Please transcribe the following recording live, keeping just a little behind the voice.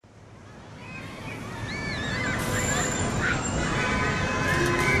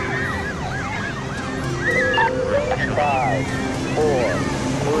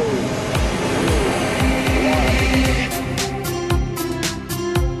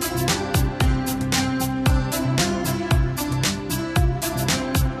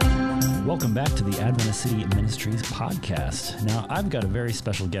welcome back to the Adventist City Ministries podcast. Now, I've got a very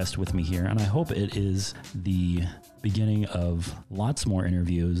special guest with me here, and I hope it is the beginning of lots more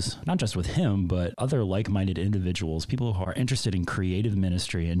interviews, not just with him, but other like-minded individuals, people who are interested in creative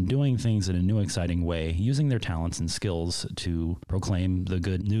ministry and doing things in a new, exciting way, using their talents and skills to proclaim the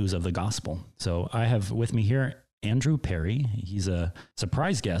good news of the gospel. So I have with me here Andrew Perry. He's a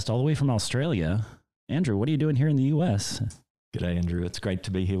surprise guest all the way from Australia. Andrew, what are you doing here in the U.S.? G'day, Andrew. It's great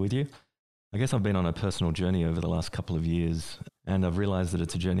to be here with you. I guess I've been on a personal journey over the last couple of years, and I've realized that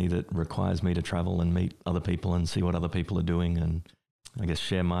it's a journey that requires me to travel and meet other people and see what other people are doing, and I guess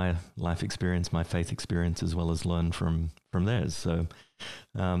share my life experience, my faith experience, as well as learn from theirs. So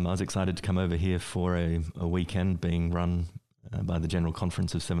I was excited to come over here for a weekend being run by the General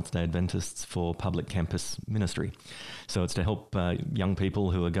Conference of Seventh-day Adventists for public campus ministry. So it's to help young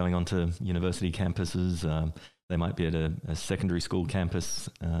people who are going onto university campuses. They might be at a secondary school campus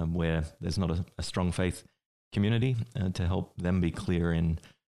where there's not a strong faith community, to help them be clear in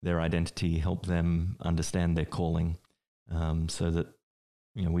their identity, help them understand their calling, so that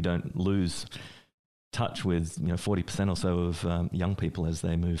we don't lose touch with 40% or so of young people as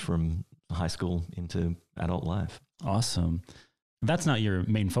they move from high school into adult life. Awesome. That's not your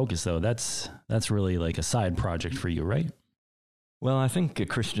main focus, though. That's really like a side project for you, right? Well, I think a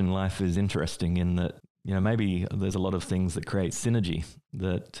Christian life is interesting in that maybe there's a lot of things that create synergy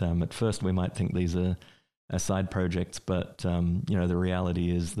that at first we might think these are side projects, but the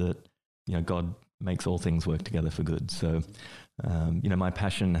reality is that God makes all things work together for good. So my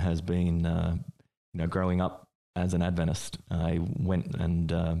passion has been growing up as an Adventist. I went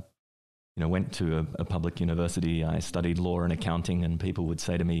and went to a public university. I studied law and accounting, and people would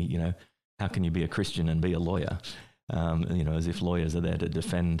say to me, how can you be a Christian and be a lawyer? As if lawyers are there to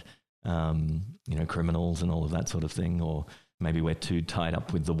defend criminals and all of that sort of thing, or maybe we're too tied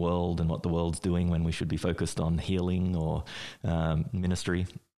up with the world and what the world's doing when we should be focused on healing or ministry.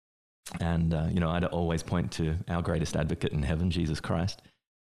 And, I'd always point to our greatest advocate in heaven, Jesus Christ.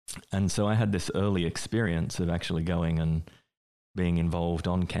 And so I had this early experience of actually going and being involved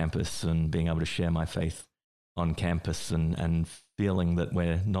on campus and being able to share my faith on campus and feeling that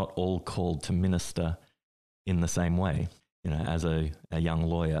we're not all called to minister in the same way. As a young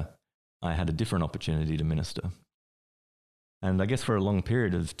lawyer, I had a different opportunity to minister. And I guess for a long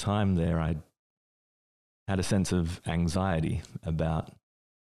period of time there, I had a sense of anxiety about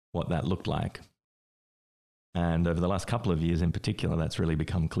what that looked like. And over the last couple of years in particular, that's really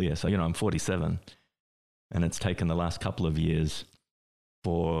become clear. So, I'm 47, and it's taken the last couple of years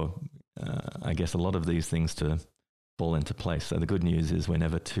for, I guess, a lot of these things to fall into place. So the good news is we're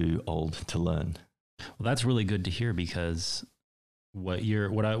never too old to learn. Well, that's really good to hear, because what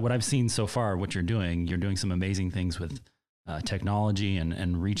I've seen so far, what you're doing some amazing things with technology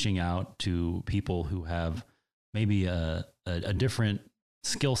and reaching out to people who have maybe a different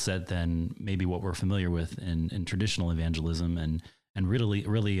skill set than maybe what we're familiar with in traditional evangelism, and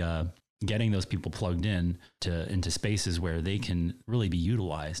really getting those people plugged into spaces where they can really be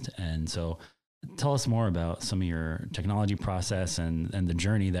utilized. And so tell us more about some of your technology process and the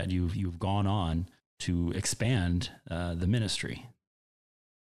journey that you've gone on to expand the ministry.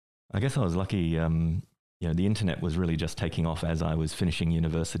 I guess I was lucky. The internet was really just taking off as I was finishing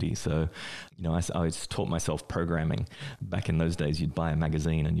university. So, I taught myself programming. Back in those days, you'd buy a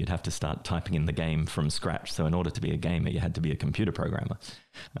magazine and you'd have to start typing in the game from scratch. So in order to be a gamer, you had to be a computer programmer.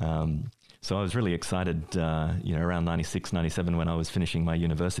 So I was really excited, around 96, 97, when I was finishing my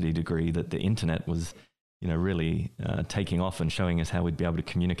university degree, that the internet was, really taking off and showing us how we'd be able to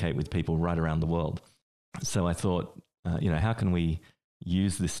communicate with people right around the world. So I thought, how can we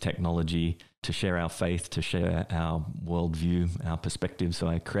use this technology to share our faith, to share our worldview, our perspective? So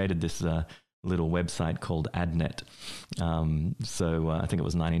I created this little website called AdNet. So I think it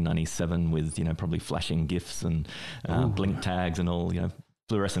was 1997 with, probably flashing GIFs and blink tags and all,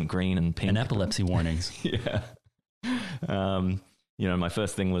 fluorescent green and pink. And epilepsy warnings. Yeah. My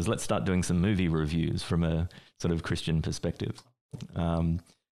first thing was, let's start doing some movie reviews from a sort of Christian perspective.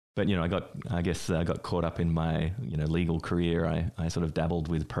 But, I got caught up in my, legal career. I sort of dabbled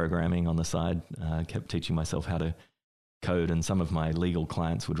with programming on the side, kept teaching myself how to code. And some of my legal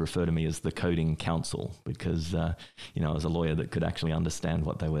clients would refer to me as the coding counsel because, I was a lawyer that could actually understand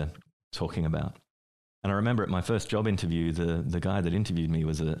what they were talking about. And I remember at my first job interview, the guy that interviewed me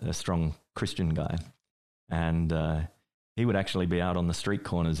was a strong Christian guy. And he would actually be out on the street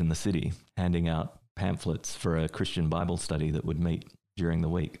corners in the city handing out pamphlets for a Christian Bible study that would meet during the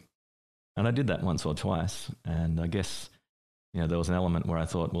week. And I did that once or twice. And I guess, there was an element where I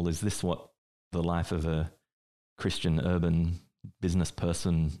thought, well, is this what the life of a Christian urban business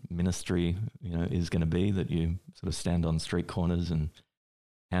person ministry, is going to be, that you sort of stand on street corners and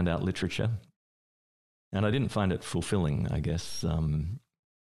hand out literature. And I didn't find it fulfilling, I guess.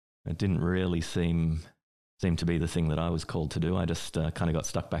 It didn't really seem to be the thing that I was called to do. I just kind of got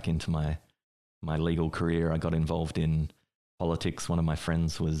stuck back into my legal career. I got involved in politics. One of my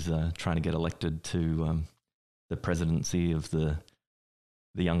friends was trying to get elected to the presidency of the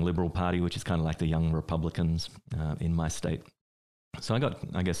Young Liberal Party, which is kind of like the Young Republicans in my state. So I got,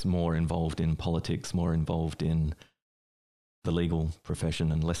 I guess, more involved in politics, more involved in the legal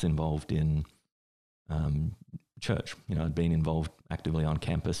profession, and less involved in church. I'd been involved actively on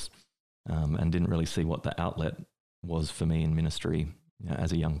campus and didn't really see what the outlet was for me in ministry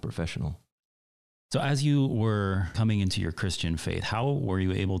as a young professional. So as you were coming into your Christian faith, how were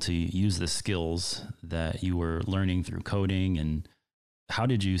you able to use the skills that you were learning through coding, and how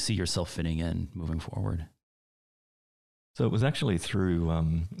did you see yourself fitting in moving forward? So it was actually through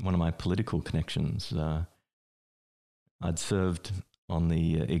one of my political connections. I'd served on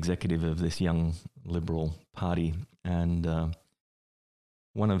the executive of this Young Liberal Party, and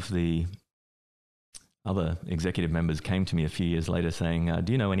one of the other executive members came to me a few years later saying,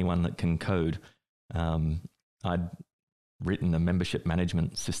 do you know anyone that can code? I'd written a membership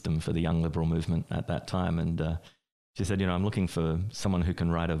management system for the Young Liberal movement at that time, and she said, I'm looking for someone who can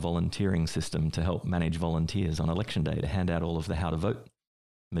write a volunteering system to help manage volunteers on election day to hand out all of the how to vote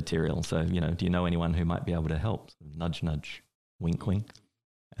material. So, do you know anyone who might be able to help? Nudge, nudge, wink, wink.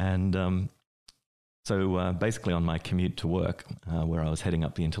 And so basically on my commute to work, where I was heading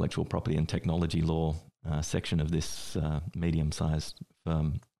up the intellectual property and technology law section of this medium-sized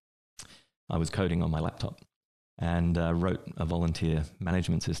firm, I was coding on my laptop and wrote a volunteer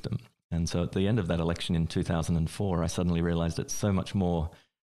management system. And so at the end of that election in 2004, I suddenly realized it's so much more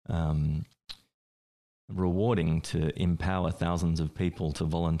rewarding to empower thousands of people to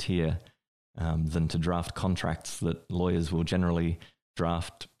volunteer than to draft contracts that lawyers will generally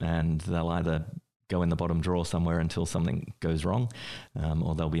draft, and they'll either go in the bottom drawer somewhere until something goes wrong,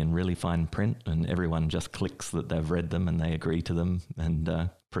 or they'll be in really fine print and everyone just clicks that they've read them and they agree to them and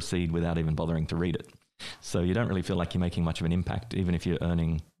proceed without even bothering to read it. So you don't really feel like you're making much of an impact, even if you're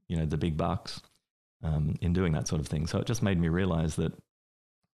earning the big bucks in doing that sort of thing. So it just made me realize that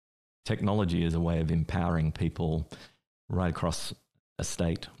technology is a way of empowering people right across a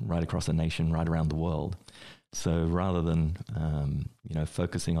state, right across a nation, right around the world. So rather than,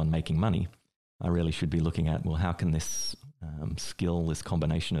 focusing on making money, I really should be looking at, well, how can this skill, this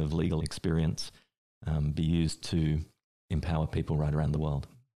combination of legal experience be used to empower people right around the world?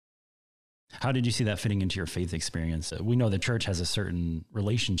 How did you see that fitting into your faith experience? We know the church has a certain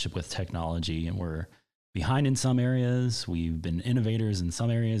relationship with technology, and we're behind in some areas. We've been innovators in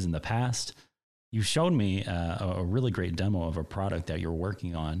some areas in the past. You showed me a really great demo of a product that you're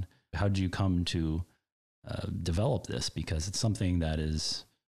working on. How did you come to develop this? Because it's something that is,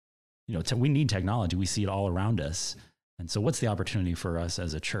 we need technology. We see it all around us. And so what's the opportunity for us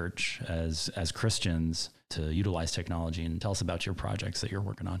as a church, as Christians, to utilize technology? And tell us about your projects that you're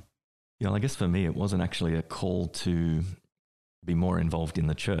working on. I guess for me, it wasn't actually a call to be more involved in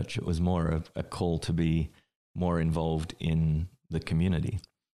the church. It was more of a call to be more involved in the community.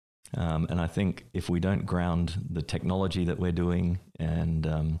 And I think if we don't ground the technology that we're doing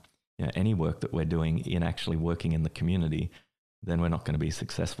and any work that we're doing in actually working in the community, then we're not going to be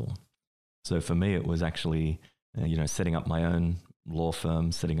successful. So for me, it was actually, setting up my own law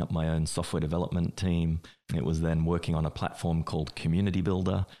firm, setting up my own software development team. It was then working on a platform called Community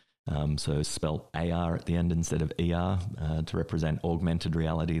Builder. So spelt AR at the end instead of ER to represent augmented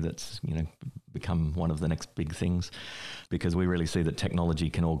reality. That's become one of the next big things, because we really see that technology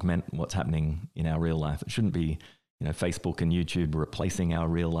can augment what's happening in our real life. It shouldn't be Facebook and YouTube replacing our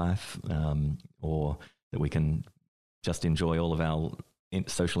real life, or that we can just enjoy all of our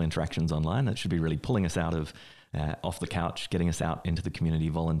social interactions online. It should be really pulling us out of off the couch, getting us out into the community,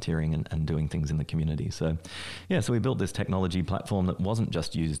 volunteering and doing things in the community. So we built this technology platform that wasn't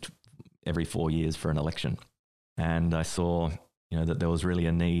just used every 4 years for an election. And I saw, that there was really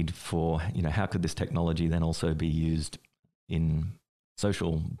a need for, how could this technology then also be used in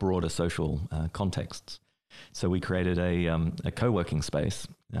broader social contexts. So we created a co-working space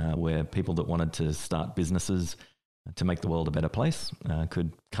where people that wanted to start businesses to make the world a better place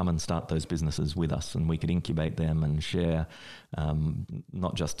could come and start those businesses with us, and we could incubate them and share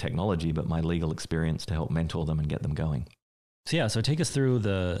not just technology, but my legal experience to help mentor them and get them going. So take us through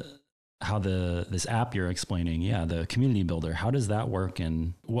how this app you're explaining, the Community Builder, how does that work,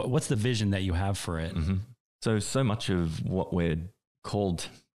 and what's the vision that you have for it? Mm-hmm. So much of what we're called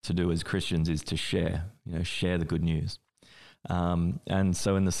to do as Christians is to share the good news. And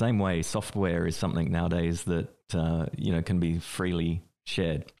so in the same way, software is something nowadays that, can be freely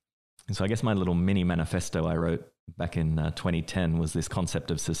shared. And so I guess my little mini manifesto I wrote back in 2010 was this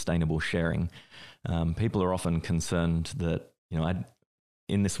concept of sustainable sharing. People are often concerned that,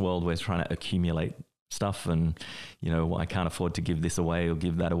 in this world we're trying to accumulate stuff and, I can't afford to give this away or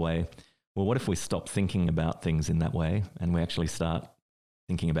give that away. Well, what if we stop thinking about things in that way and we actually start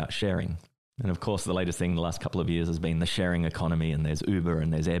thinking about sharing? And of course, the latest thing the last couple of years has been the sharing economy, and there's Uber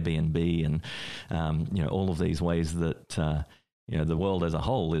and there's Airbnb and, all of these ways that, the world as a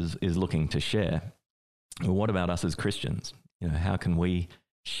whole is looking to share. Well, what about us as Christians? How can we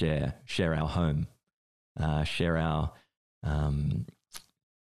share our home, share our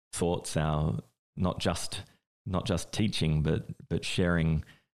thoughts, our not just teaching, but sharing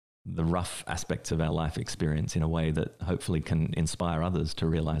the rough aspects of our life experience in a way that hopefully can inspire others to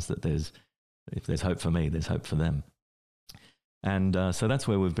realize that if there's hope for me, there's hope for them. And so that's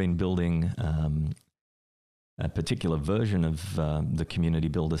where we've been building a particular version of the Community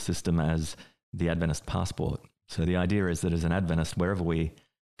Builder system as the Adventist Passport. So the idea is that as an Adventist, wherever we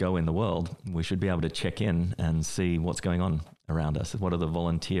go in the world, we should be able to check in and see what's going on around us. What are the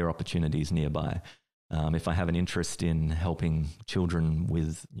volunteer opportunities nearby? If I have an interest in helping children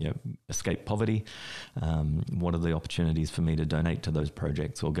with escape poverty, what are the opportunities for me to donate to those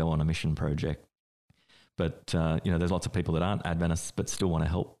projects or go on a mission project? But there's lots of people that aren't Adventists but still want to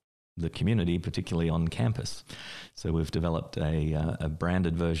help the community, particularly on campus. So we've developed a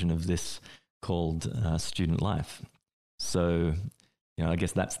branded version of this called Student Life. So I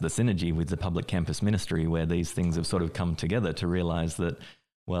guess that's the synergy with the public campus ministry, where these things have sort of come together to realize that,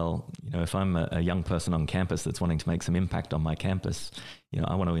 well, if I'm a young person on campus that's wanting to make some impact on my campus,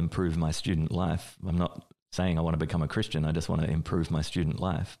 I want to improve my student life. I'm not saying I want to become a Christian. I just want to improve my student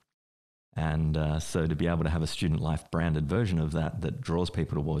life. And so to be able to have a student life branded version of that draws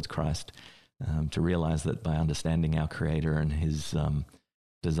people towards Christ, to realize that by understanding our Creator and his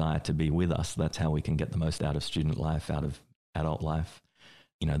desire to be with us, that's how we can get the most out of student life, out of adult life.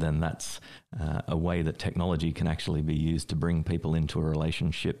 Then that's a way that technology can actually be used to bring people into a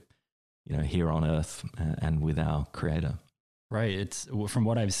relationship, here on earth and with our Creator. Right. It's, from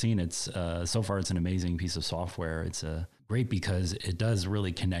what I've seen, it's so far it's an amazing piece of software. It's great because it does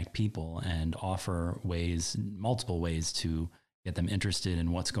really connect people and offer multiple ways to get them interested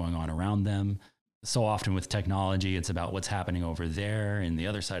in what's going on around them. So often with technology, it's about what's happening over there in the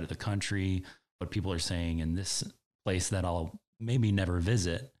other side of the country, what people are saying in this place that I'll maybe never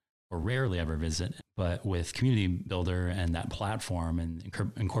visit or rarely ever visit. But with Community Builder and that platform and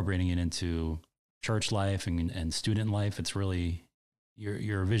incorporating it into church life and student life, it's really,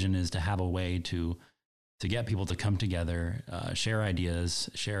 your vision is to have a way to get people to come together, share ideas,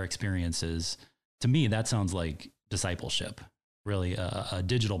 share experiences. To me, that sounds like discipleship, really a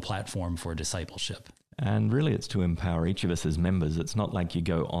digital platform for discipleship. And really it's to empower each of us as members. It's not like you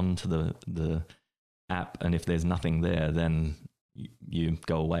go onto the app and if there's nothing there, then you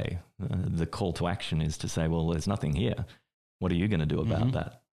go away. The call to action is to say, well, there's nothing here. What are you going to do about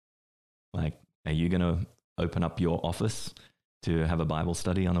that? Like, are you going to open up your office to have a Bible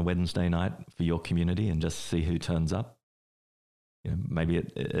study on a Wednesday night for your community and just see who turns up? Maybe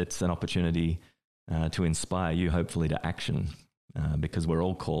it's an opportunity to inspire you, hopefully, to action, because we're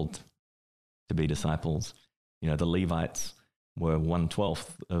all called to be disciples. The Levites were 1/12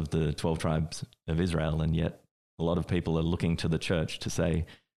 of the 12 tribes of Israel, and yet a lot of people are looking to the church to say,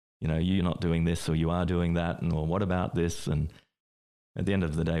 you're not doing this, or you are doing that, and or what about this? And at the end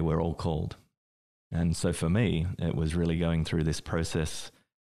of the day, we're all called. And so for me, it was really going through this process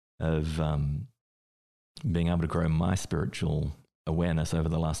of being able to grow my spiritual awareness over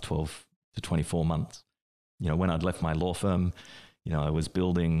the last 12 to 24 months. When I'd left my law firm, I was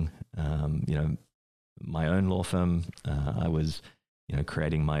building, my own law firm. I was,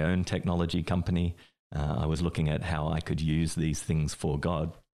 creating my own technology company. I was looking at how I could use these things for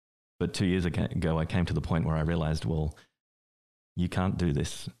God. But 2 years ago, I came to the point where I realized, well, you can't do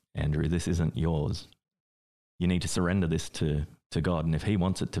this, Andrew. This isn't yours. You need to surrender this to God. And if he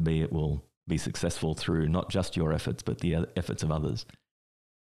wants it to be, it will be successful through not just your efforts, but the efforts of others.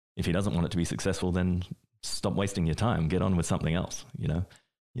 If he doesn't want it to be successful, then stop wasting your time. Get on with something else,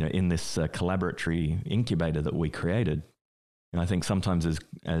 in this collaboratory incubator that we created. And I think sometimes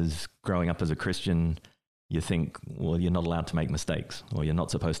as growing up as a Christian, you think, well, you're not allowed to make mistakes, or you're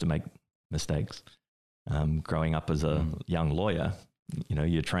not supposed to make mistakes. Growing up as a young lawyer,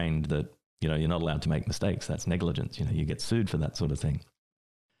 you're trained that, you're not allowed to make mistakes. That's negligence. You get sued for that sort of thing.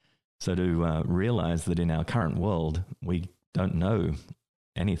 So to realize that in our current world, we don't know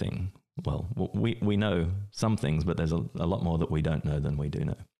anything. well, we know some things, but there's a lot more that we don't know than we do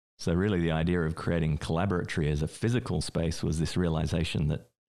know. So really the idea of creating Collaboratory as a physical space was this realization that,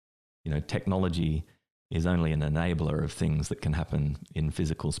 technology is only an enabler of things that can happen in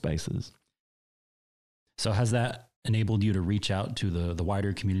physical spaces. So has that enabled you to reach out to the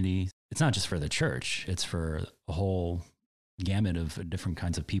wider community? It's not just for the church, it's for a whole gamut of different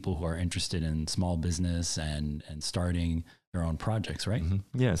kinds of people who are interested in small business and starting their own projects, right?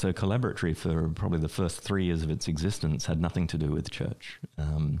 Mm-hmm. Yeah, so Collaboratory for probably the first 3 years of its existence had nothing to do with church.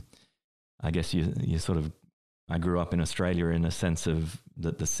 I guess you sort of, I grew up in Australia in a sense of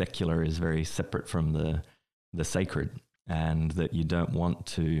that the secular is very separate from the sacred, and that you don't want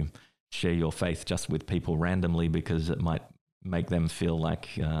to share your faith just with people randomly because it might make them feel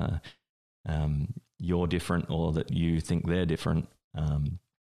like you're different or that you think they're different.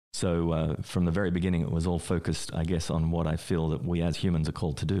 So from the very beginning, it was all focused, I guess, on what I feel that we as humans are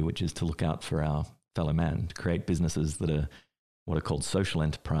called to do, which is to look out for our fellow man, to create businesses that are what are called social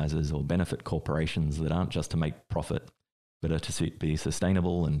enterprises or benefit corporations that aren't just to make profit, but are to be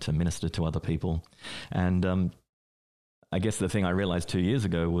sustainable and to minister to other people. And I guess the thing I realized 2 years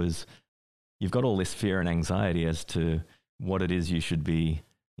ago was you've got all this fear and anxiety as to what it is you should be,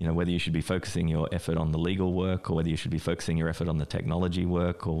 whether you should be focusing your effort on the legal work or whether you should be focusing your effort on the technology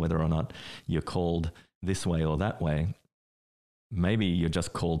work or whether or not you're called this way or that way. Maybe you're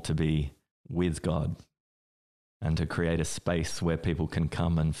just called to be with God and to create a space where people can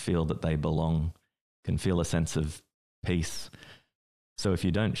come and feel that they belong, can feel a sense of peace. So if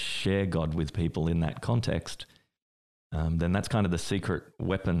you don't share God with people in that context, then that's kind of the secret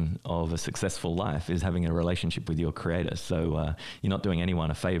weapon of a successful life, is having a relationship with your Creator. So you're not doing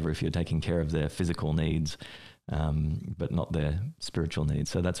anyone a favor if you're taking care of their physical needs, but not their spiritual needs.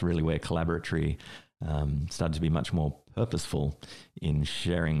 So that's really where Collaboratory started to be much more purposeful in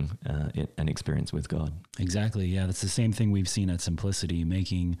sharing an experience with God. Exactly. Yeah, that's the same thing we've seen at Simplicity,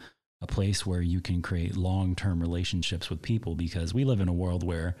 making a place where you can create long-term relationships with people, because we live in a world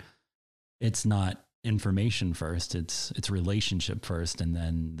where it's not information first, it's relationship first, and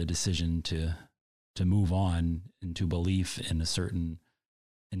then the decision to move on into belief in certain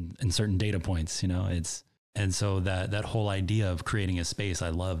data points, and so that whole idea of creating a space I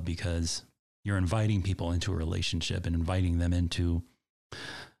love, because you're inviting people into a relationship and inviting them into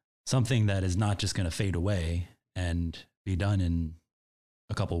something that is not just going to fade away and be done in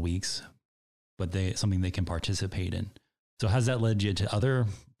a couple of weeks, but something they can participate in. So has that led you to other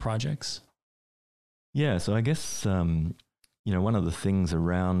projects? Yeah, so I guess, one of the things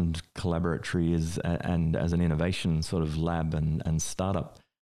around Collaboratory is, and as an innovation sort of lab and startup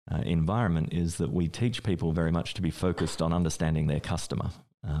environment, is that we teach people very much to be focused on understanding their customer.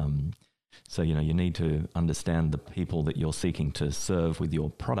 So, you need to understand the people that you're seeking to serve with your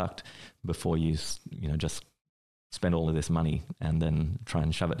product before you just spend all of this money and then try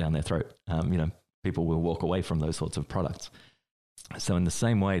and shove it down their throat. People will walk away from those sorts of products. So in the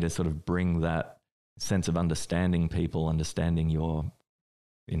same way, to sort of bring that sense of understanding people, understanding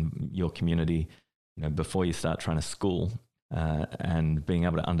in your community, before you start trying to school, and being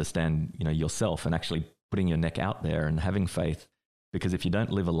able to understand, yourself and actually putting your neck out there and having faith. Because if you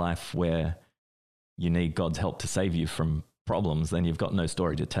don't live a life where you need God's help to save you from problems, then you've got no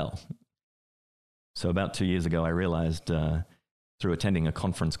story to tell. So about 2 years ago, I realized through attending a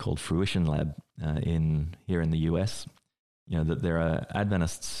conference called Fruition Lab here in the US, that there are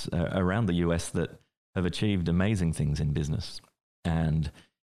Adventists around the US that have achieved amazing things in business. And,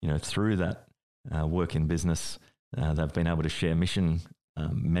 through that work in business, they've been able to share mission.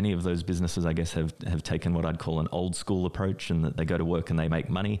 Many of those businesses, I guess, have taken what I'd call an old school approach, and that they go to work and they make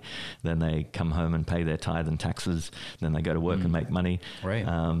money, then they come home and pay their tithe and taxes, then they go to work and make money. Right.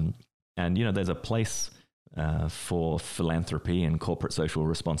 And, there's a place for philanthropy and corporate social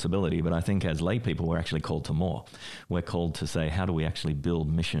responsibility, but I think as lay people, we're actually called to more. We're called to say, how do we actually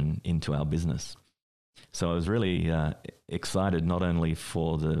build mission into our business? So I was really excited not only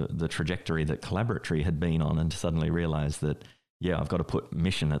for the trajectory that Collaboratory had been on, and to suddenly realize that, yeah, I've got to put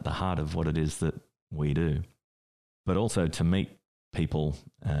mission at the heart of what it is that we do, but also to meet people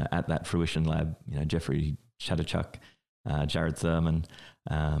at that Fruition Lab, Jeffrey Chatterchuck, Jared Thurman,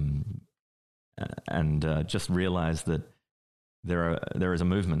 and just realize that there is a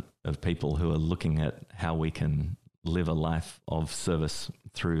movement of people who are looking at how we can live a life of service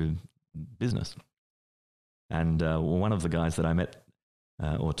through business. And one of the guys that I met,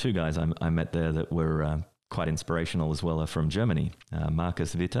 or two guys I met there that were quite inspirational as well, are from Germany,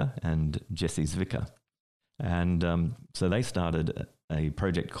 Markus Witter and Jesse Zwicker. And so they started a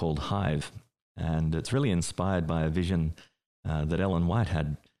project called Hive, and it's really inspired by a vision that Ellen White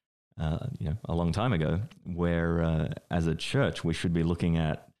had a long time ago, where as a church we should be looking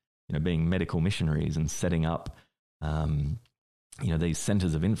at being medical missionaries and setting up these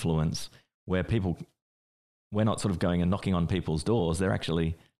centers of influence where we're not sort of going and knocking on people's doors. They're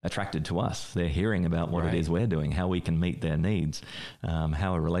actually attracted to us. They're hearing about what it is we're doing, how we can meet their needs,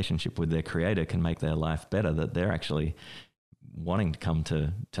 how a relationship with their creator can make their life better, that they're actually wanting to come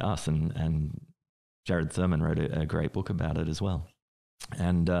to us. And Jared Thurman wrote a great book about it as well.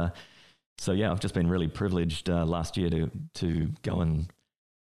 And I've just been really privileged last year to go and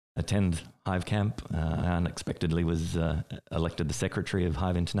attend Hive Camp. I unexpectedly was elected the secretary of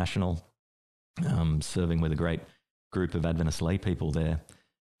Hive International, serving with a great group of Adventist lay people there.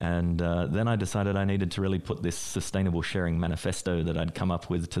 And then I decided I needed to really put this sustainable sharing manifesto that I'd come up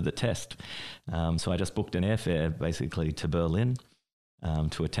with to the test. So I just booked an airfare basically to Berlin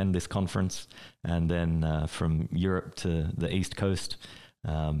to attend this conference, and then from Europe to the East Coast.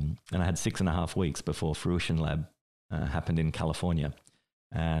 And I had 6.5 weeks before Fruition Lab happened in California,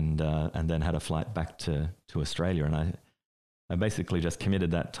 and then had a flight back to Australia. And I basically just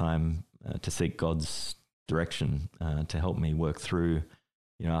committed that time to seek God's direction to help me work through,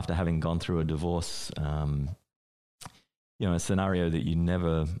 after having gone through a divorce, a scenario that you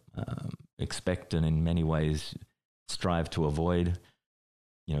never expect and in many ways strive to avoid,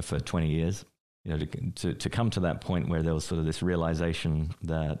 for 20 years, to come to that point where there was sort of this realization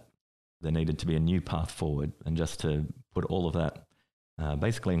that there needed to be a new path forward, and just to put all of that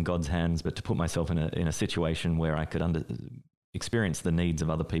basically in God's hands, but to put myself in a situation where I could experience the needs of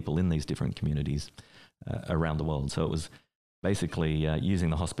other people in these different communities around the world. So it was basically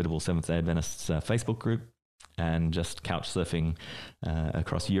using the Hospitable Seventh-day Adventists Facebook group and just couch surfing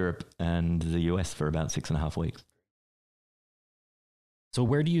across Europe and the US for about 6.5 weeks. So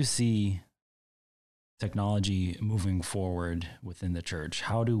where do you see technology moving forward within the church?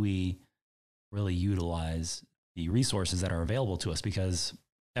 How do we really utilize the resources that are available to us? Because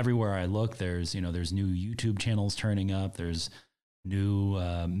everywhere I look, there's new YouTube channels turning up. There's new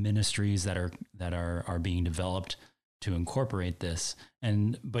ministries that are being developed to incorporate this.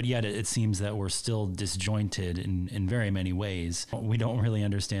 But yet it seems that we're still disjointed in very many ways. We don't really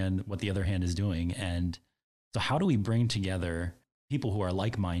understand what the other hand is doing. And so how do we bring together people who are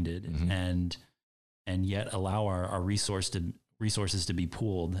like-minded and yet allow our resources to be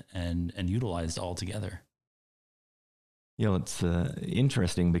pooled and utilized all together? It's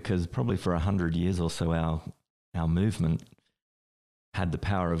interesting because probably for 100 years or so, our movement had the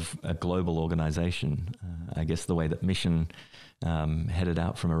power of a global organization. I guess the way that Mission headed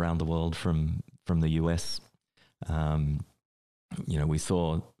out from around the world, from the US, we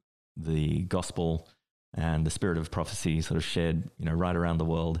saw the gospel and the spirit of prophecy sort of shared, right around the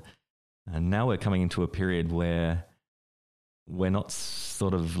world. And now we're coming into a period where we're not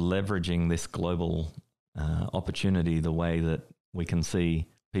sort of leveraging this global opportunity the way that we can see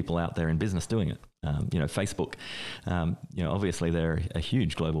people out there in business doing it. Facebook, obviously they're a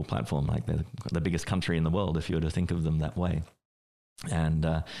huge global platform, like they're the biggest country in the world if you were to think of them that way. And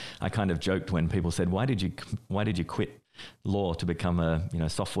I kind of joked when people said, why did you quit law to become a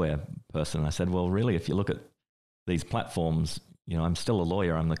software person? I said, well, really, if you look at these platforms, I'm still a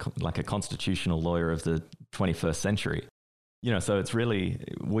lawyer. I'm like a constitutional lawyer of the 21st century. So it's really,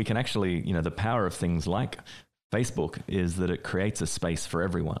 we can actually, the power of things like Facebook is that it creates a space for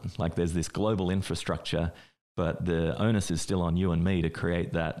everyone. Like there's this global infrastructure, but the onus is still on you and me to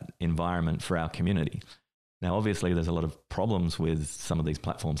create that environment for our community. Now, obviously, there's a lot of problems with some of these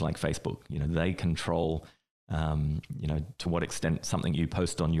platforms like Facebook. They control, to what extent something you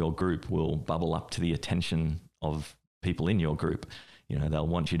post on your group will bubble up to the attention of people in your group. They'll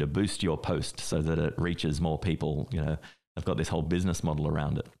want you to boost your post so that it reaches more people. They've got this whole business model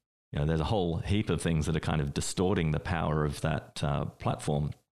around it. There's a whole heap of things that are kind of distorting the power of that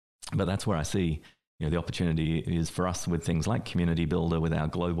platform. But that's where I see, the opportunity is for us with things like Community Builder, with our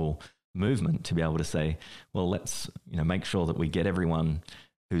global movement, to be able to say, well, let's, make sure that we get everyone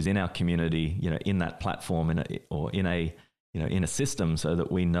who's in our community, in that platform in a system, so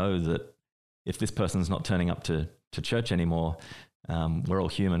that we know that if this person's not turning up to church anymore, we're all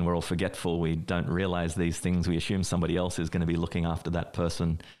human, we're all forgetful, we don't realize these things, we assume somebody else is going to be looking after that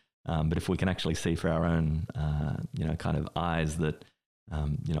person. But if we can actually see for our own, kind of eyes that,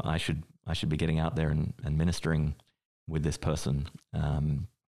 I should be getting out there and ministering with this person,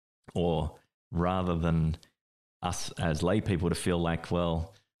 or rather than us as lay people to feel like,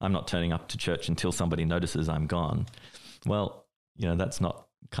 well, I'm not turning up to church until somebody notices I'm gone. Well, that's not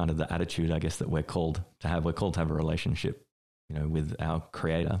kind of the attitude, I guess, that we're called to have. We're called to have a relationship, with our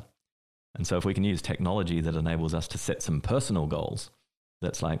Creator. And so if we can use technology that enables us to set some personal goals,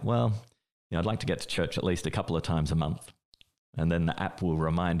 that's like, well, I'd like to get to church at least a couple of times a month. And then the app will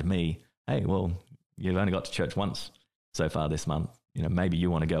remind me, hey, well, you've only got to church once so far this month. Maybe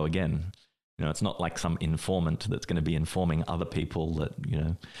you want to go again. It's not like some informant that's going to be informing other people that,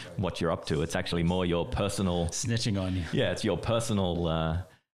 what you're up to. It's actually more your personal... snitching on you. Yeah, it's your personal,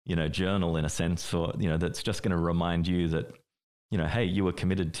 journal in a sense, or, that's just going to remind you that, hey, you were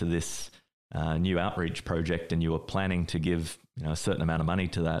committed to this new outreach project and you were planning to give, a certain amount of money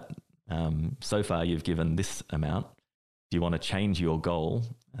to that. So far, you've given this amount. Do you want to change your goal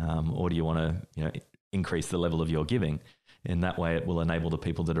or do you want to, increase the level of your giving? In that way, it will enable the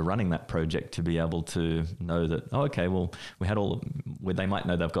people that are running that project to be able to know that, oh, okay, well, they might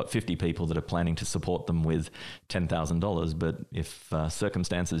know they've got 50 people that are planning to support them with $10,000. But if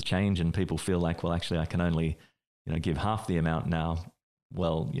circumstances change and people feel like, well, actually, I can only, give half the amount now,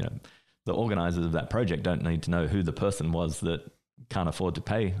 well, the organizers of that project don't need to know who the person was that can't afford to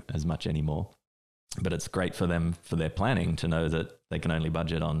pay as much anymore. But it's great for them, for their planning, to know that they can only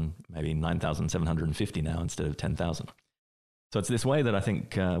budget on maybe 9,750 now instead of 10,000. So it's this way that I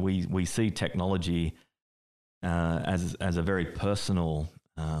think we see technology as a very personal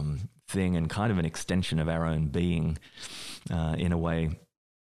thing and kind of an extension of our own being in a way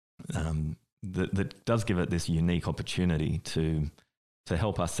that does give it this unique opportunity to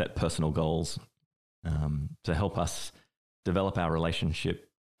help us set personal goals, to help us develop our relationship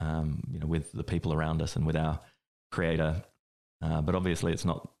with the people around us and with our Creator. But obviously it's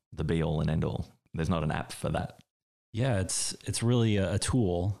not the be all and end all. There's not an app for that. Yeah, it's really a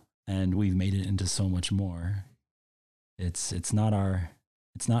tool, and we've made it into so much more. It's not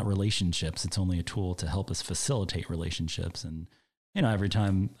relationships. It's only a tool to help us facilitate relationships. And every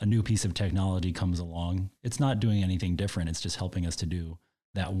time a new piece of technology comes along, it's not doing anything different. It's just helping us to do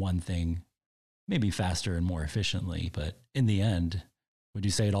that one thing, maybe faster and more efficiently. But in the end, would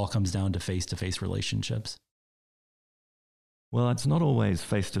you say it all comes down to face-to-face relationships? Well, it's not always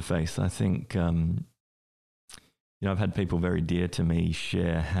face-to-face. I think, I've had people very dear to me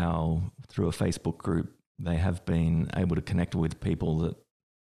share how through a Facebook group, they have been able to connect with people that,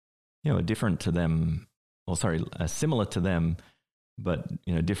 are different to them, similar to them, but,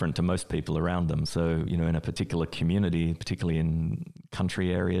 different to most people around them. So, in a particular community, particularly in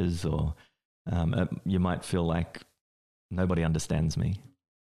country areas, or you might feel like nobody understands me.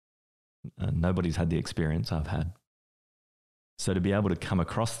 Nobody's had the experience I've had. So to be able to come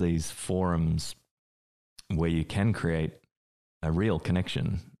across these forums where you can create a real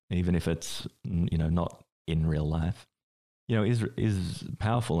connection, even if it's, not in real life, is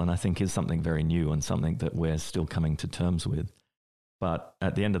powerful, and I think is something very new and something that we're still coming to terms with. But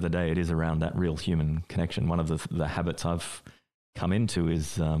at the end of the day, it is around that real human connection. One of the habits I've come into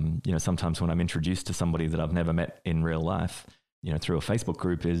is, sometimes when I'm introduced to somebody that I've never met in real life, through a Facebook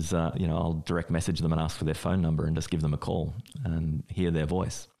group is, I'll direct message them and ask for their phone number and just give them a call and hear their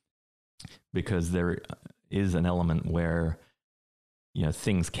voice. Because there is an element where,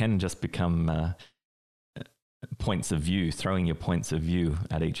 things can just become points of view, throwing your points of view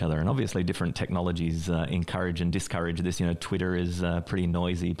at each other. And obviously different technologies encourage and discourage this. Twitter is a pretty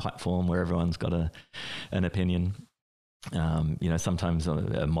noisy platform where everyone's got an opinion. Sometimes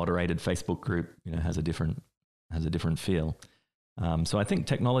a moderated Facebook group, has a different feel. So I think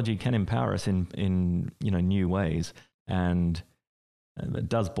technology can empower us in new ways, and it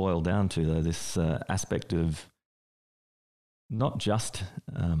does boil down to though this aspect of not just,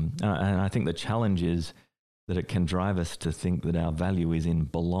 and I think the challenge is that it can drive us to think that our value is in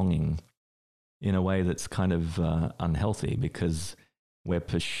belonging in a way that's kind of unhealthy, because we're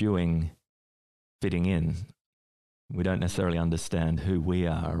pursuing fitting in. We don't necessarily understand who we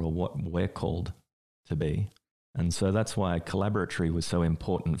are or what we're called to be. And so that's why collaboratory was so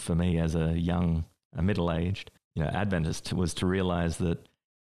important for me as a middle-aged, Adventist, was to realize that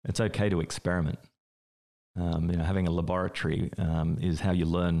it's okay to experiment. Having a laboratory is how you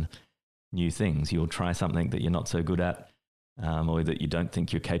learn new things. You'll try something that you're not so good at, or that you don't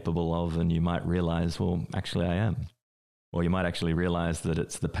think you're capable of, and you might realize, well, actually I am. Or you might actually realize that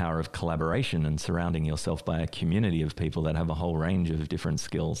it's the power of collaboration and surrounding yourself by a community of people that have a whole range of different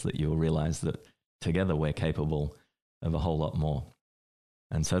skills that you'll realize that together we're capable of a whole lot more.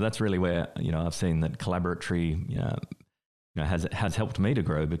 And so that's really where, I've seen that collaboratory, has helped me to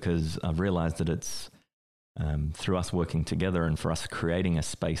grow, because I've realized that it's through us working together and for us creating a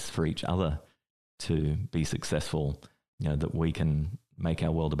space for each other to be successful, that we can make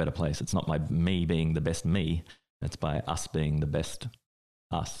our world a better place. It's not by me being the best me, it's by us being the best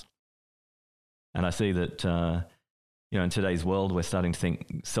us. And I see that in today's world, we're starting to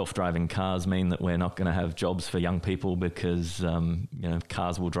think self-driving cars mean that we're not going to have jobs for young people because,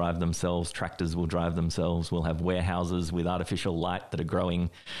 cars will drive themselves, tractors will drive themselves. We'll have warehouses with artificial light that are growing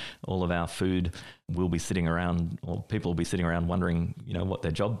all of our food. We'll be sitting around, or people will be sitting around wondering, what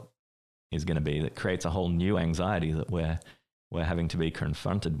their job is going to be. That creates a whole new anxiety that we're having to be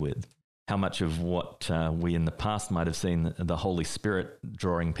confronted with. How much of what we in the past might have seen the Holy Spirit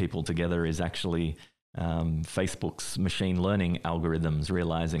drawing people together is actually Facebook's machine learning algorithms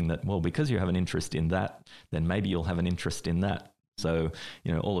realizing that, well, because you have an interest in that, then maybe you'll have an interest in that. So,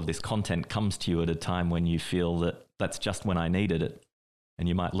 all of this content comes to you at a time when you feel that that's just when I needed it. And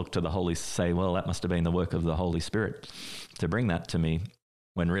you might look to the Holy, say, well, that must have been the work of the Holy Spirit to bring that to me,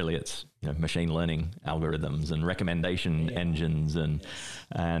 when really it's machine learning algorithms and recommendation engines.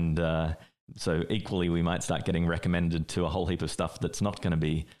 And so equally, we might start getting recommended to a whole heap of stuff that's not going to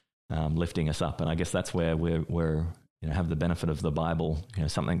be lifting us up. And I guess that's where we're have the benefit of the Bible,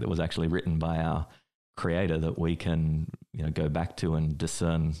 something that was actually written by our Creator that we can go back to and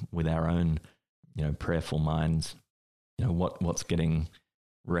discern with our own prayerful minds. What's getting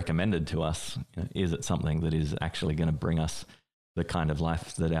recommended to us. Is it something that is actually going to bring us the kind of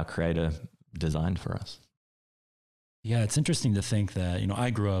life that our Creator designed for us? Yeah, it's interesting to think that I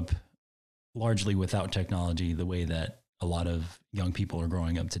grew up largely without technology, the way that a lot of young people are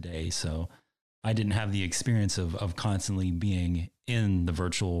growing up today. So I didn't have the experience of constantly being in the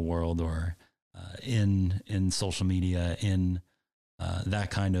virtual world or in social media, in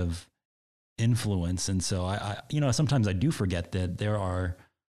that kind of influence. And so I sometimes I do forget that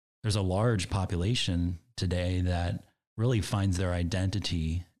there's a large population today that really finds their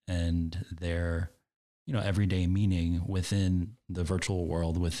identity and their everyday meaning within the virtual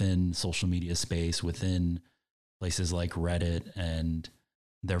world, within social media space, within places like Reddit, and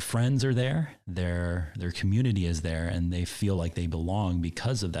their friends are there, their community is there, and they feel like they belong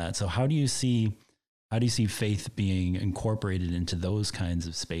because of that. So how do you see faith being incorporated into those kinds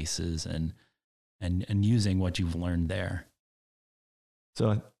of spaces and using what you've learned there?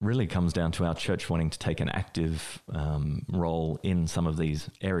 So it really comes down to our church wanting to take an active role in some of these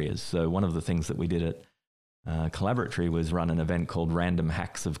areas. So one of the things that we did at Collaboratory was run an event called Random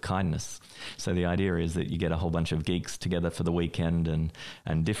Hacks of Kindness. So the idea is that you get a whole bunch of geeks together for the weekend,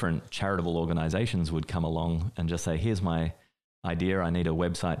 and different charitable organizations would come along and just say, here's my idea. I need a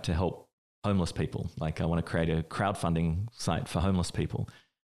website to help homeless people. Like, I want to create a crowdfunding site for homeless people.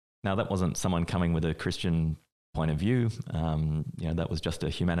 Now, that wasn't someone coming with a Christian point of view. That was just a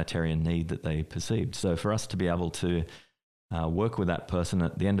humanitarian need that they perceived. So for us to be able to work with that person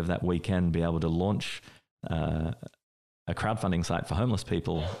at the end of that weekend, be able to launch a crowdfunding site for homeless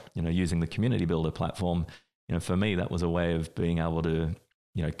people, using the Community Builder platform, for me, that was a way of being able to,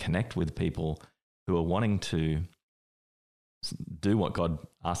 connect with people who are wanting to do what God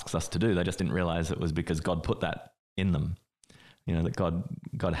asks us to do. They just didn't realize it was because God put that in them. That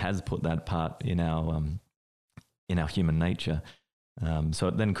God has put that part in our human nature. So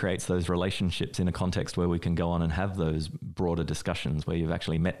it then creates those relationships in a context where we can go on and have those broader discussions where you've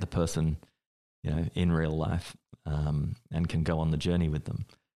actually met the person in real life, and can go on the journey with them.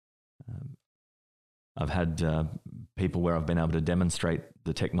 I've had people where I've been able to demonstrate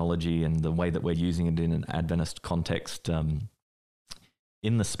the technology and the way that we're using it in an Adventist context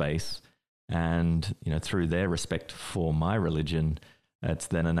in the space, and through their respect for my religion, it's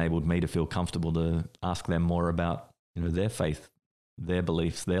then enabled me to feel comfortable to ask them more about their faith, their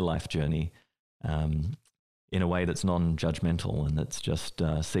beliefs, their life journey, in a way that's non-judgmental, and that's just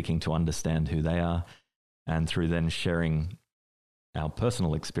seeking to understand who they are. And through then sharing our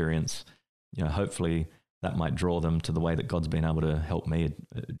personal experience, hopefully that might draw them to the way that God's been able to help me.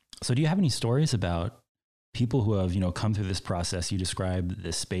 So do you have any stories about people who have, come through this process? You described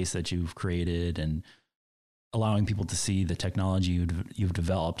this space that you've created and allowing people to see the technology you've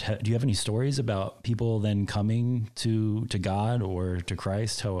developed. Do you have any stories about people then coming to God or to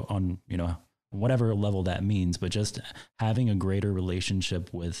Christ on, whatever level that means, but just having a greater relationship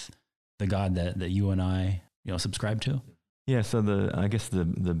with the God that you and I, subscribe to? Yeah. So I guess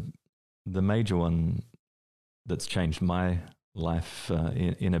the major one that's changed my life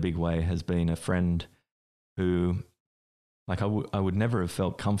in a big way has been a friend who, like, I would never have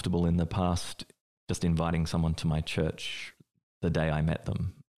felt comfortable in the past just inviting someone to my church the day I met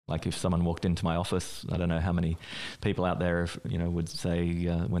them. Like, if someone walked into my office, I don't know how many people out there, would say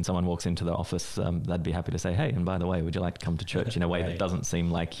when someone walks into the office, they'd be happy to say, hey, and by the way, would you like to come to church, in a way that doesn't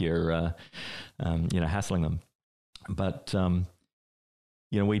seem like you're, hassling them. But,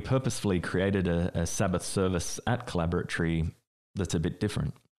 we purposefully created a Sabbath service at Collaboratory that's a bit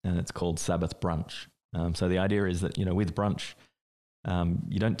different, and it's called Sabbath Brunch. So the idea is that, with brunch,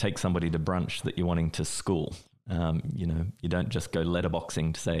 you don't take somebody to brunch that you're wanting to school. You don't just go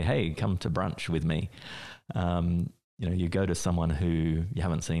letterboxing to say, hey, come to brunch with me. You go to someone who you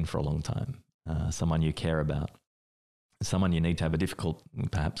haven't seen for a long time, someone you care about, someone you need to have a difficult,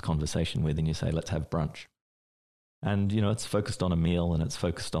 perhaps, conversation with, and you say, let's have brunch. And, it's focused on a meal, and it's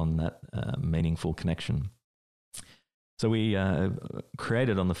focused on that meaningful connection. So we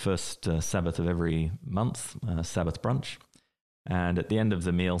created on the first Sabbath of every month, Sabbath brunch. And at the end of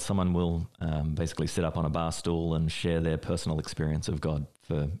the meal, someone will basically sit up on a bar stool and share their personal experience of God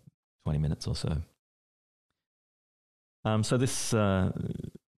for 20 minutes or so. So this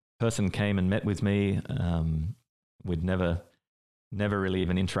person came and met with me. We'd never really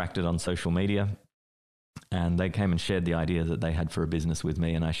even interacted on social media. And they came and shared the idea that they had for a business with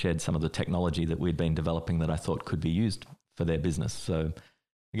me. And I shared some of the technology that we'd been developing that I thought could be used for their business. So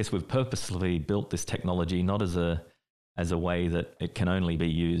I guess we've purposely built this technology not as a way that it can only be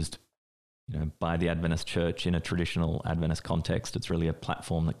used, by the Adventist church in a traditional Adventist context. It's really a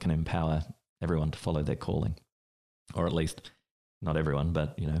platform that can empower everyone to follow their calling, or at least not everyone,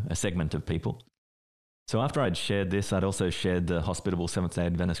 but, a segment of people. So after I'd shared this, I'd also shared the Hospitable Seventh-day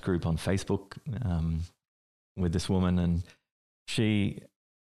Adventist group on Facebook with this woman, and she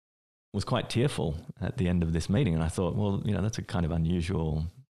was quite tearful at the end of this meeting. And I thought, well, that's a kind of unusual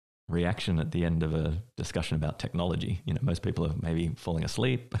reaction at the end of a discussion about technology. Most people are maybe falling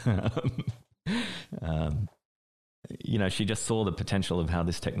asleep. She just saw the potential of how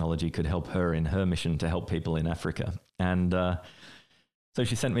this technology could help her in her mission to help people in Africa. And so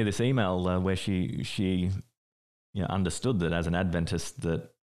she sent me this email where she understood that as an Adventist that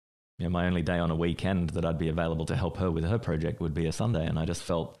my only day on a weekend that I'd be available to help her with her project would be a Sunday. And I just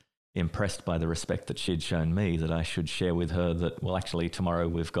felt impressed by the respect that she'd shown me, that I should share with her that, well, actually tomorrow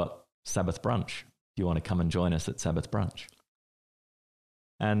we've got Sabbath brunch. Do you want to come and join us at Sabbath brunch?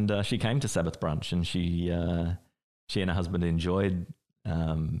 And she came to Sabbath brunch, and she and her husband enjoyed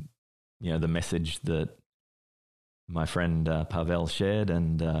the message that my friend Pavel shared.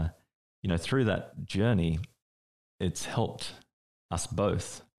 And through that journey, it's helped us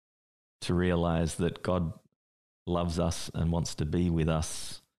both to realize that God loves us and wants to be with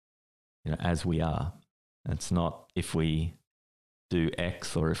us, as we are. It's not if we do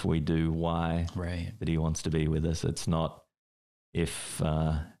X or if we do Y, right, that he wants to be with us. It's not if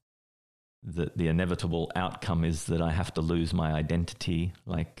the inevitable outcome is that I have to lose my identity.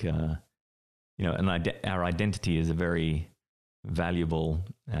 Our identity is a very valuable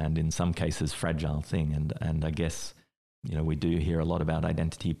and in some cases fragile thing. And I guess, we do hear a lot about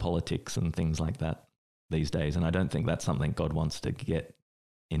identity politics and things like that these days. And I don't think that's something God wants to get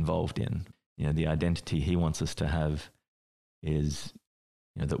involved in. The identity he wants us to have is,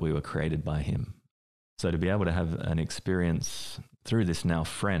 that we were created by him. So to be able to have an experience through this now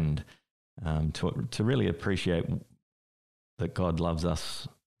friend, to really appreciate that God loves us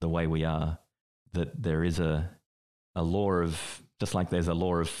the way we are, that there is a law of, just like there's a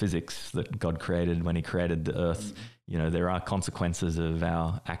law of physics that God created when he created the earth, there are consequences of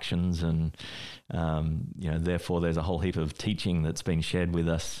our actions, and, therefore there's a whole heap of teaching that's been shared with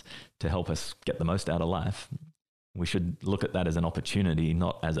us to help us get the most out of life. We should look at that as an opportunity,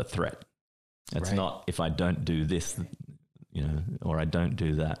 not as a threat. It's right. Not if I don't do this, or I don't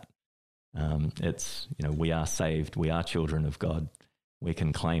do that. It's, we are saved. We are children of God. We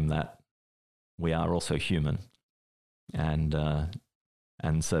can claim that. We are also human. And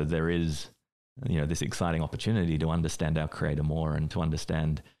so there is, this exciting opportunity to understand our Creator more, and to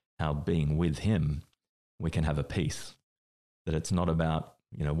understand how being with him, we can have a peace. That it's not about,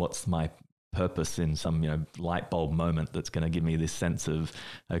 what's my purpose in some, light bulb moment that's going to give me this sense of,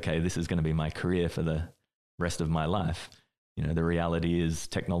 okay, this is going to be my career for the rest of my life. The reality is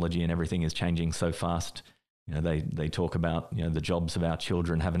technology and everything is changing so fast. They talk about, the jobs of our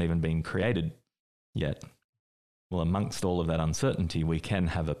children haven't even been created yet. Well, amongst all of that uncertainty, we can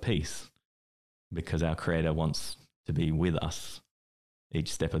have a peace because our Creator wants to be with us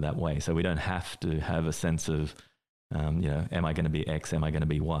each step of that way. So we don't have to have a sense of, am I going to be X? Am I going to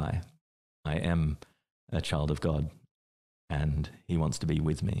be Y? I am a child of God, and he wants to be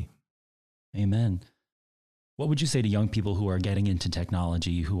with me. Amen. What would you say to young people who are getting into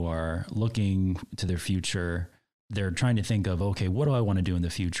technology, who are looking to their future? They're trying to think of, okay, what do I want to do in the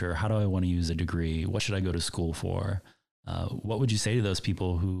future? How do I want to use a degree? What should I go to school for? What would you say to those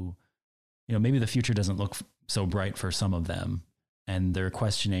people who, maybe the future doesn't look so bright for some of them, and they're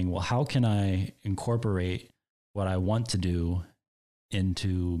questioning, well, how can I incorporate what I want to do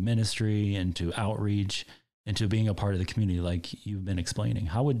into ministry, into outreach, into being a part of the community, like you've been explaining,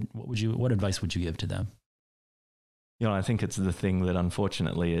 what advice would you give to them? I think it's the thing that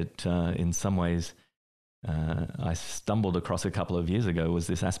unfortunately in some ways, I stumbled across a couple of years ago, was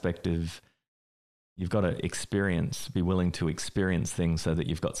this aspect of you've got to be willing to experience things so that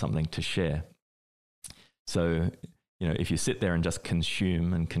you've got something to share. So, if you sit there and just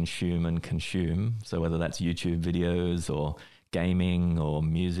consume and consume and consume, so whether that's YouTube videos or gaming or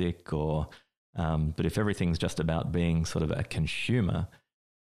music but if everything's just about being sort of a consumer,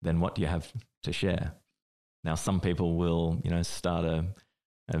 then what do you have to share? Now, some people will, start a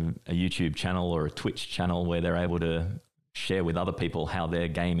YouTube channel or a Twitch channel where they're able to share with other people how they're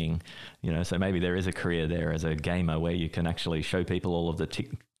gaming, so maybe there is a career there as a gamer where you can actually show people all of the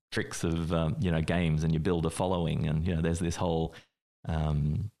tricks of, games, and you build a following, and, there's this whole,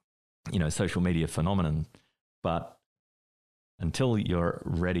 social media phenomenon. But until you're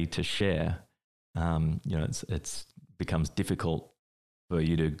ready to share, it's becomes difficult for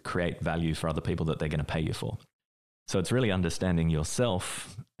you to create value for other people that they're going to pay you for. So it's really understanding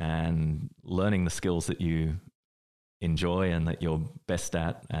yourself and learning the skills that you enjoy and that you're best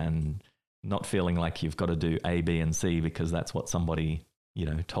at, and not feeling like you've got to do A, B, and C because that's what somebody,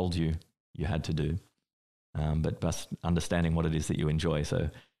 told you had to do. But just understanding what it is that you enjoy. So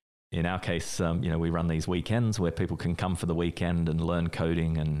in our case, we run these weekends where people can come for the weekend and learn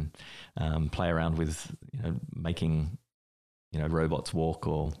coding and play around with, making, robots walk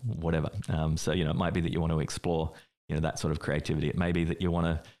or whatever. So, it might be that you want to explore, that sort of creativity. It may be that you want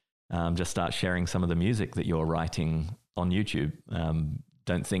to just start sharing some of the music that you're writing on YouTube.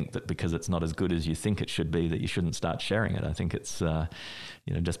 Don't think that because it's not as good as you think it should be that you shouldn't start sharing it. I think it's,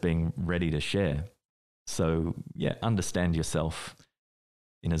 just being ready to share. So, understand yourself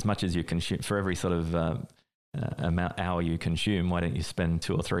in as much as you consume. For every sort of hour you consume, why don't you spend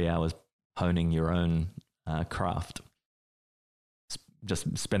 2 or 3 hours honing your own craft?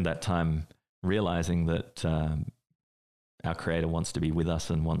 Just spend that time realizing that our Creator wants to be with us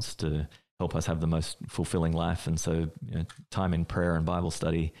and wants to help us have the most fulfilling life. And so time in prayer and Bible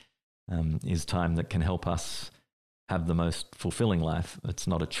study is time that can help us have the most fulfilling life. It's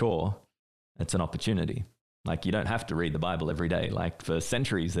not a chore, it's an opportunity. Like, you don't have to read the Bible every day. Like, for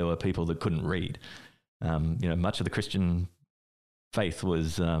centuries, there were people that couldn't read. Much of the Christian faith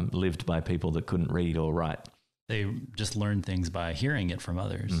was lived by people that couldn't read or write. They just learned things by hearing it from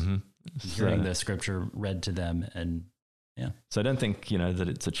others, hearing the scripture read to them. And so don't think, that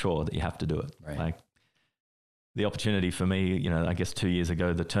it's a chore, that you have to do it. Right. Like, the opportunity for me, I guess 2 years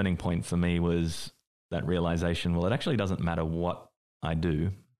ago, the turning point for me was that realization, well, it actually doesn't matter what I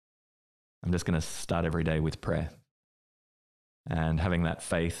do. I'm just going to start every day with prayer, and having that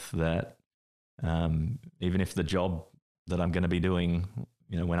faith that even if the job that I'm going to be doing,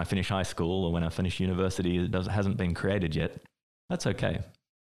 when I finish high school or when I finish university, hasn't been created yet, that's okay.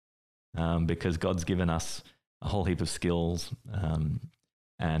 Because God's given us a whole heap of skills,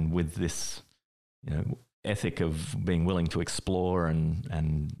 and with this, ethic of being willing to explore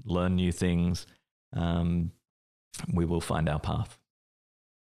and learn new things, we will find our path.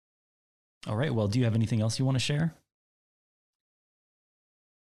 All right. Well, do you have anything else you want to share?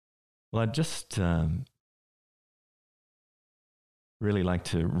 Well, I'd just really like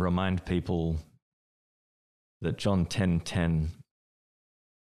to remind people that John 10:10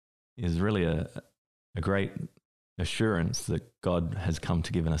 is really a great assurance that God has come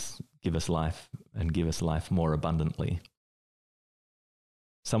to give us life, and give us life more abundantly.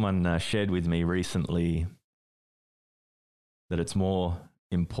 Someone shared with me recently that it's more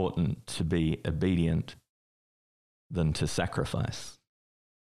important to be obedient than to sacrifice.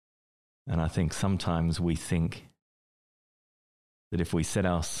 And I think sometimes we think that if we set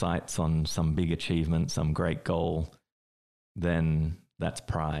our sights on some big achievement, some great goal, then that's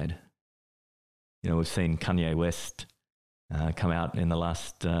pride. We've seen Kanye West come out in the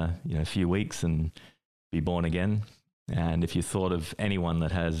last few weeks and be born again. And if you thought of anyone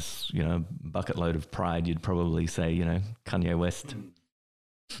that has a bucket load of pride, you'd probably say Kanye West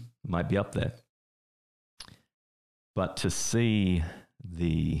might be up there. But to see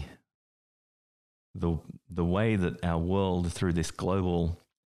the way that our world, through this global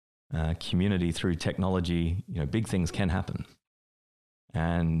community, through technology, big things can happen.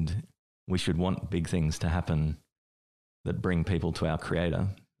 And we should want big things to happen that bring people to our Creator,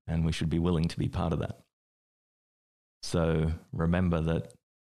 and we should be willing to be part of that. So remember that,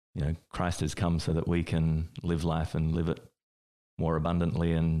 Christ has come so that we can live life and live it more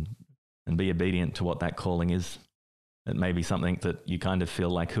abundantly, and be obedient to what that calling is. It may be something that you kind of feel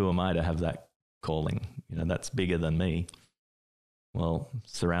like, who am I to have that calling? That's bigger than me. Well,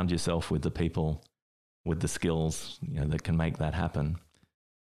 surround yourself with the people with the skills, that can make that happen.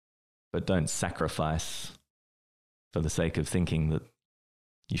 But don't sacrifice for the sake of thinking that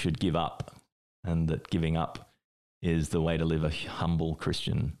you should give up, and that giving up is the way to live a humble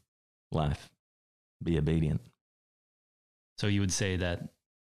Christian life. Be obedient. So you would say that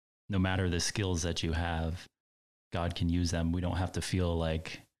no matter the skills that you have, God can use them. We don't have to feel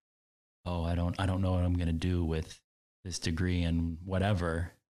like, oh, I don't know what I'm going to do with this degree and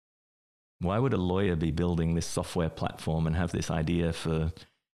whatever. Why would a lawyer be building this software platform and have this idea for,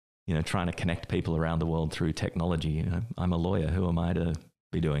 trying to connect people around the world through technology? I'm a lawyer. Who am I to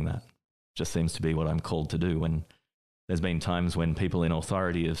be doing that? Just seems to be what I'm called to do. When there's been times when people in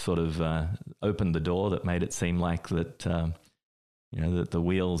authority have sort of opened the door that made it seem like that, that the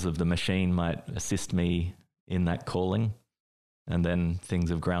wheels of the machine might assist me in that calling, and then things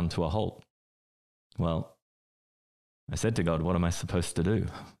have ground to a halt. Well, I said to God, what am I supposed to do?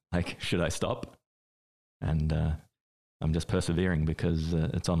 Should I stop? And I'm just persevering because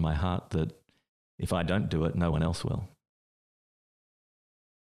it's on my heart that if I don't do it, no one else will.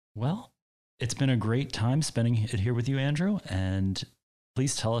 Well, it's been a great time spending it here with you, Andrew. And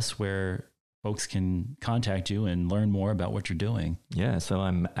please tell us where folks can contact you and learn more about what you're doing. Yeah, so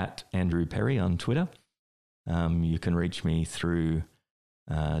I'm at Andrew Perry on Twitter. You can reach me through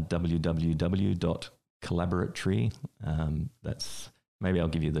www.collaboratory. Maybe I'll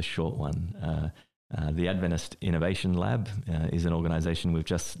give you the short one. The Adventist Innovation Lab is an organization we've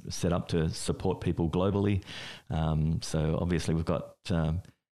just set up to support people globally. So obviously we've got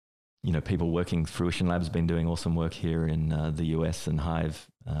people working. Fruition Lab's been doing awesome work here in the US, and Hive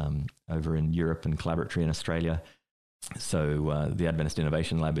over in Europe, and Collaboratory in Australia. So the Adventist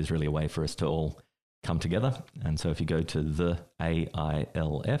Innovation Lab is really a way for us to all come together. And so if you go to the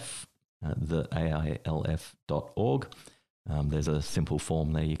AILF, theailf.org, there's a simple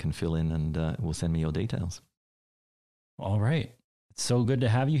form there you can fill in, and it will send me your details. All right. It's so good to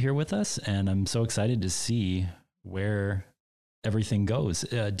have you here with us, and I'm so excited to see where everything goes.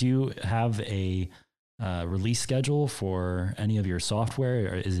 Do you have a release schedule for any of your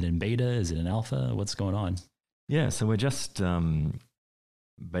software? Or is it in beta? Is it in alpha? What's going on? Yeah, so we're just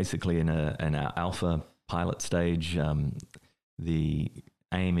basically in an alpha pilot stage. The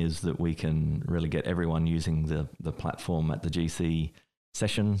aim is that we can really get everyone using the platform at the GC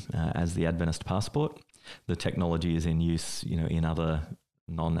session as the Adventist passport. The technology is in use, in other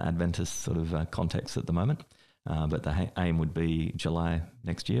non-Adventist sort of contexts at the moment. But the aim would be July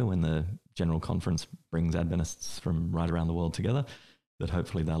next year, when the General Conference brings Adventists from right around the world together, that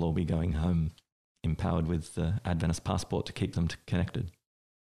hopefully they'll all be going home empowered with the Adventist passport to keep them connected.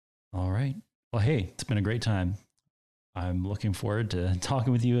 All right. Well, hey, it's been a great time. I'm looking forward to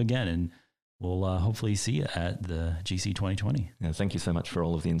talking with you again, and we'll hopefully see you at the GC 2020. Yeah, thank you so much for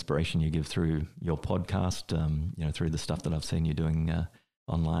all of the inspiration you give through your podcast, through the stuff that I've seen you doing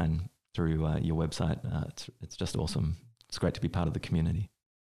online, through your website. It's just awesome. It's great to be part of the community.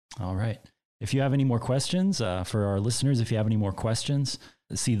 All right. If you have any more questions, for our listeners, if you have any more questions,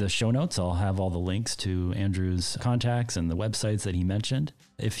 see the show notes. I'll have all the links to Andrew's contacts and the websites that he mentioned.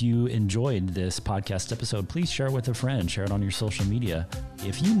 If you enjoyed this podcast episode, please share it with a friend. Share it on your social media.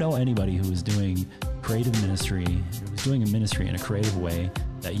 If you know anybody who is doing creative ministry, who's doing a ministry in a creative way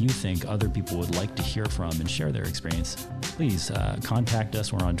that you think other people would like to hear from and share their experience, please contact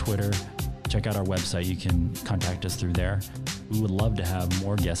us. We're on Twitter. Check out our website. You can contact us through there. We would love to have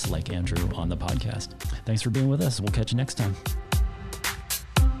more guests like Andrew on the podcast. Thanks for being with us. We'll catch you next time.